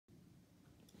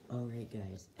Alright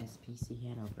guys, SPC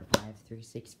Hanover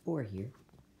 5364 here,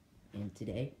 and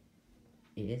today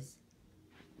is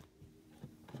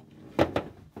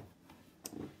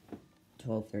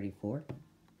 12:34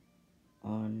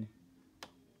 on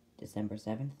December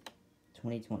 7th,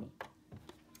 2020.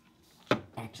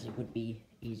 Actually, it would be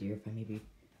easier if I maybe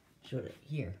showed it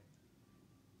here.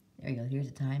 There you go, here's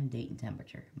the time, date, and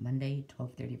temperature. Monday,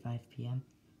 12:35 p.m.,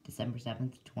 December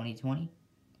 7th, 2020,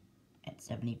 at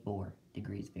 74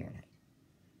 degrees Fahrenheit.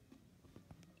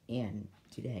 And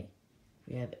today,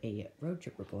 we have a road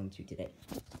trip we're going to today.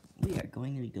 We are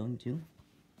going to be going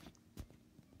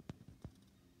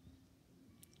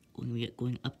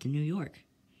up to New York.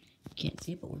 You can't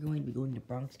see it, but we're going to be going to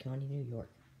Bronx County, New York.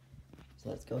 So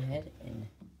let's go ahead and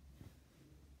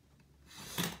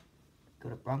go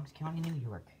to Bronx County, New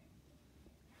York.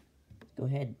 Let's go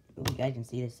ahead. Oh, you guys can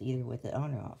see this either with it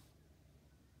on or off.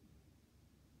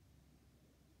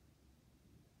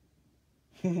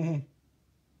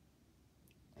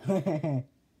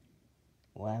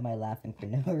 Why am I laughing for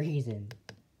no reason?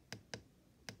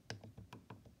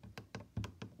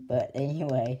 But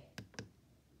anyway.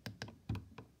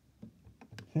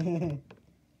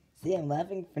 See, I'm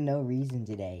laughing for no reason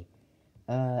today.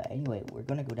 Anyway, we're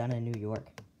gonna go down to New York.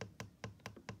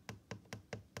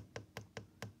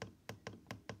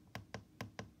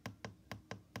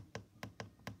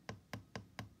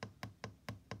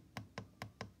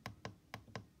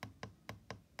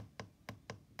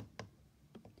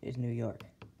 There's New York.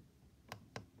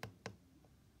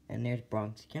 And there's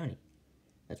Bronx County.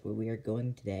 That's where we are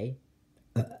going today.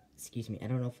 Excuse me, I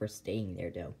don't know if we're staying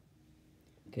there, though.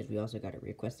 Because we also got a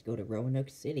request to go to Roanoke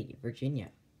City,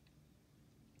 Virginia.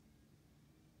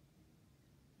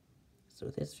 So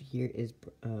this here is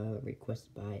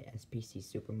requested by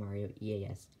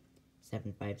SPCSuperMarioEAS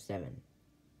 757.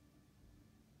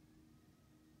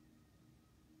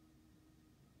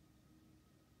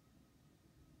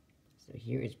 So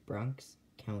here is Bronx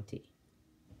County.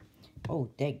 Oh,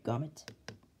 dadgummit.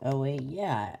 Oh, wait,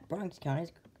 yeah. Bronx County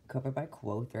is covered by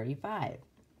Quo 35.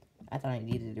 I thought I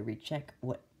needed to recheck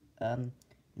what,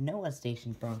 NOAA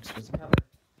Station Bronx was covered.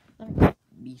 Let me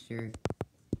be sure.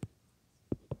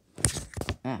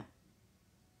 Ah.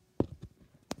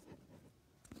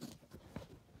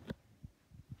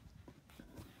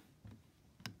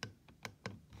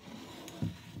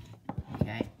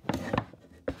 Okay.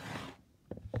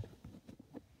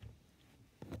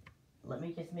 Let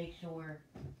me just make sure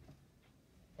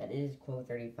that it is Quo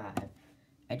 35.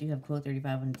 I do have Quo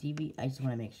 35 on the TV. I just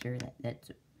want to make sure that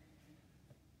that's...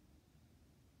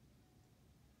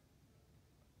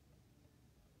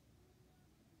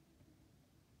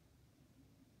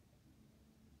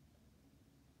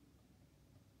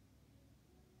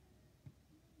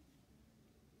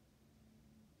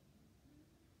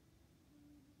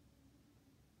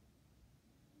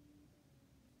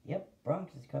 Yep,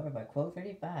 Bronx is covered by Quo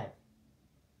 35.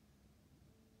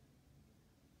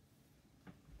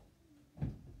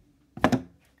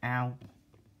 Ow.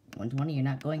 120, you're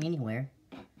not going anywhere.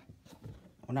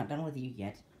 We're not done with you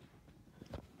yet.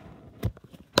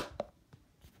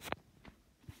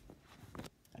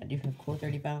 I do have Quo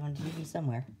 35 on TV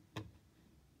somewhere.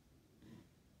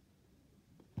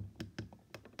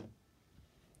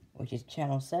 Which is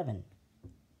Channel 7.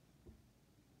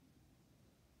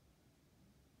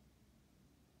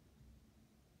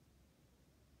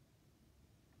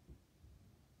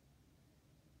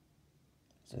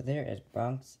 So there is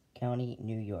Bronx County,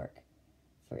 New York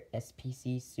for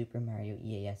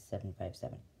SPCSuperMarioEAS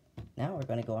 757. Now we're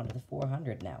going to go on to the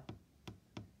 400 now.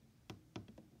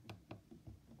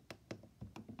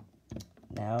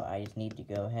 Now I just need to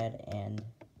go ahead and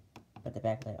put the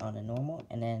backlight on to normal,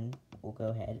 and then we'll go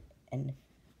ahead and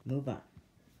move on.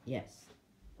 Yes,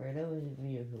 for those of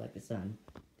you who like the sun,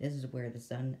 this is where the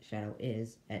sun shadow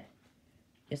is at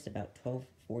just about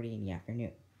 12:40 in the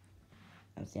afternoon.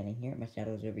 I'm standing here, my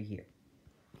shadow is over here.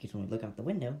 Because when we look out the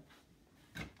window,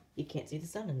 you can't see the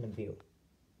sun in the view.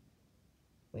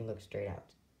 We look straight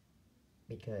out.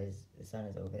 Because the sun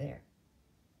is over there.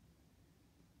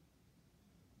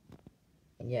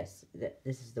 And yes,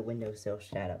 this is the windowsill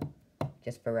shadow.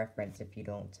 Just for reference, if you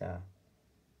don't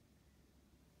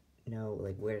know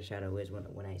like where the shadow is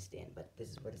when I stand. But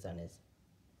this is where the sun is.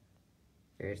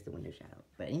 There's the window shadow.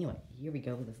 But anyway, here we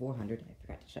go with the 400. I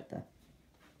forgot to shut the...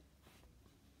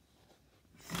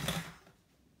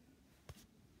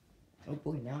 Oh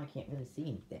boy, now I can't really see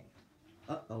anything.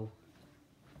 Uh-oh.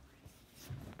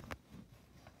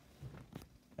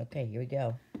 Okay, here we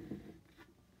go.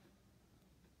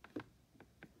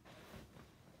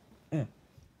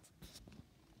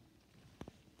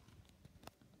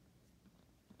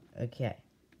 Okay.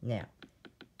 Now,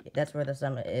 that's where the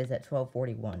summit is at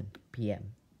 12:41 p.m.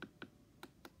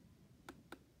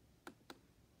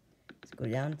 Let's go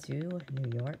down to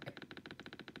New York.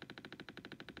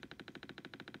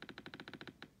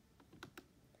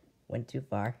 Went too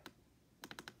far.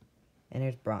 And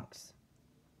there's Bronx.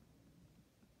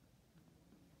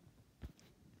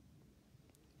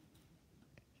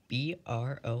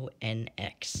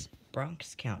 Bronx.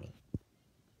 Bronx County.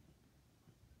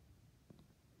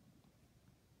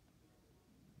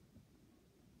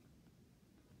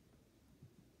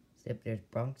 So there's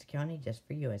Bronx County just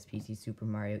for you,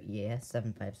 SPCSuperMarioEAS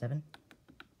 757.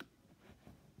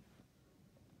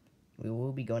 We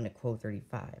will be going to Quo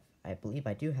 35. I believe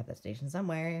I do have that station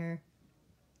somewhere.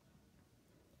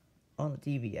 On the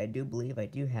TV. I do believe I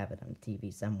do have it on the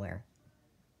TV somewhere.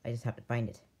 I just have to find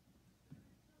it.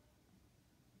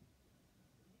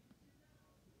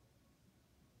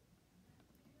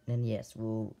 And yes,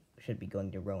 we should be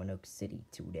going to Roanoke City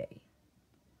today.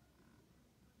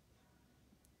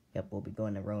 Yep, we'll be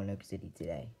going to Roanoke City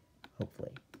today.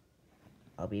 Hopefully.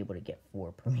 I'll be able to get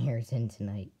 4 premieres in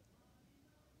tonight.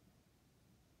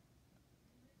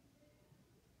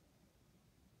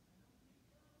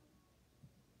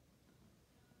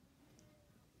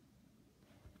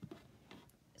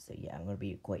 So yeah, I'm going to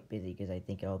be quite busy because I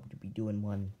think I'll be doing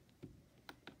one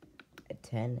at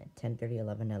 10, 10:30,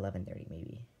 11, 11:30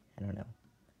 maybe. I don't know.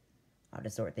 I'll have to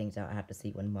sort things out. I have to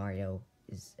see when Mario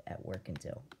is at work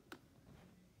until.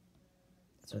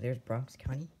 So there's Bronx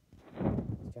County. I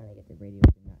was trying to get the radio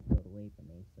to not go away from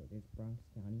me. So there's Bronx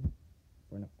County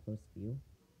for an up-close view.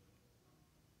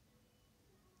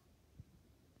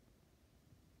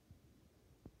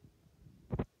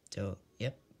 So,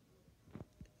 yep.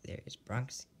 There's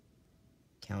Bronx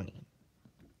County.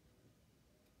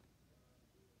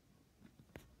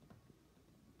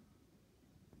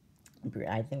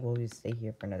 I think we'll just stay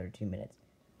here for another 2 minutes.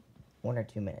 1 or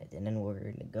 2 minutes. And then we're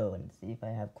going to go and see if I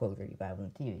have Quo 35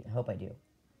 on the TV. I hope I do.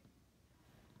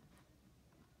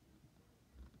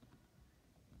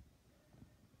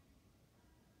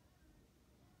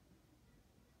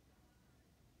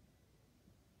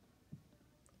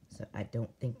 So I don't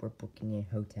think we're booking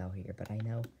a hotel here, but I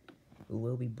know we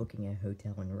will be booking a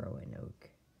hotel in Roanoke.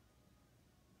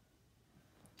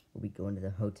 We'll be going to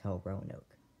the Hotel Roanoke.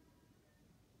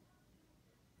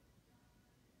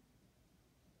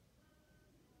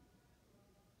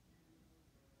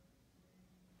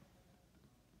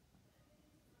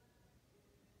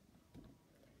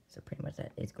 So pretty much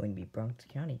that is going to be Bronx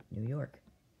County, New York.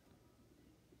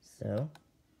 So,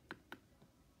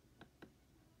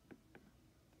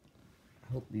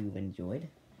 I hope you've enjoyed.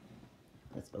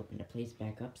 Let's open the place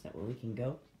back up so that way we can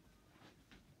go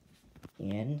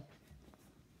and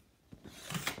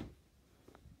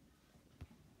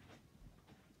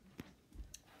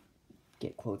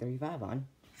get Quo 35 on.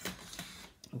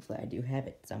 Hopefully I do have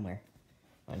it somewhere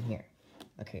on here.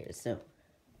 Okay, so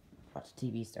watch the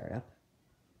TV start up.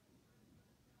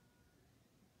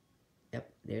 Yep,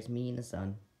 there's me in the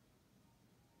sun.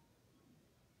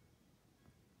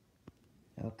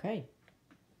 Okay.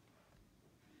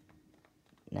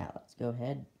 Now let's go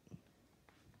ahead.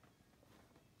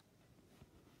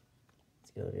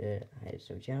 Let's go to hide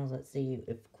show channels. Let's see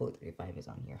if Quo 35 is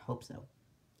on here. Hope so.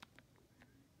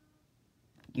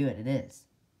 Good, it is.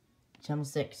 Channel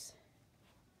 6.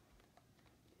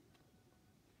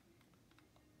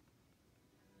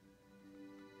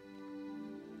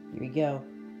 Here we go.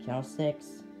 Channel 6.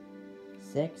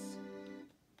 6.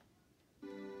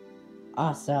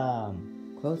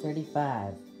 Awesome. Quo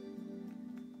 35.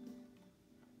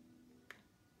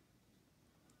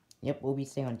 Yep, we'll be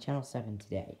staying on Channel 7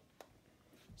 today.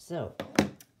 So,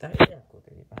 that is Quo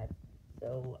 35.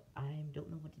 So, I don't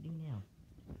know what to do now.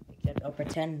 Except I'll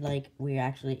pretend like we're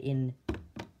actually in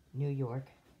New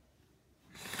York.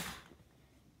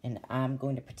 And I'm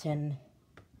going to pretend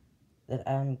that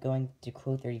I'm going to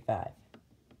Quo 35.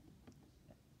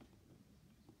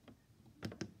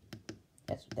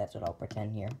 That's what I'll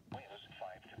pretend here.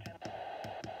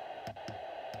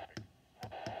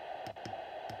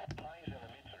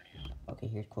 Okay,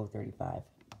 here's Quo 35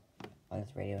 on this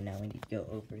radio. Now we need to go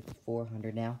over to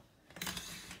 400 now.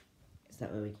 So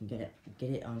that way we can get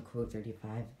it on Quo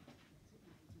 35.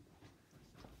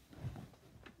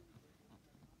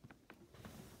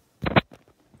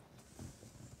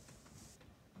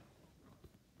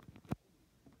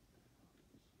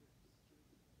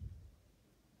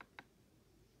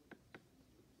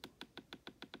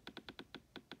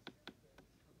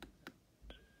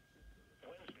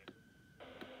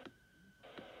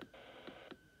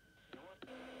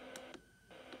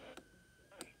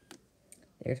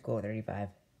 There's Quo 35.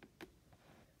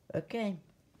 Okay,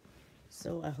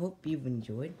 so I hope you've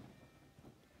enjoyed.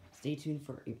 Stay tuned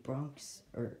for a Bronx,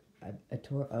 or a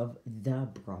tour of the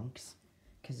Bronx,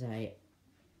 because I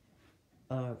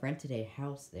rented a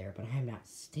house there, but I'm not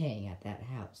staying at that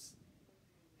house.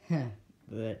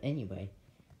 But anyway,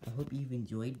 I hope you've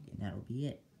enjoyed, and that'll be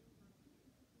it.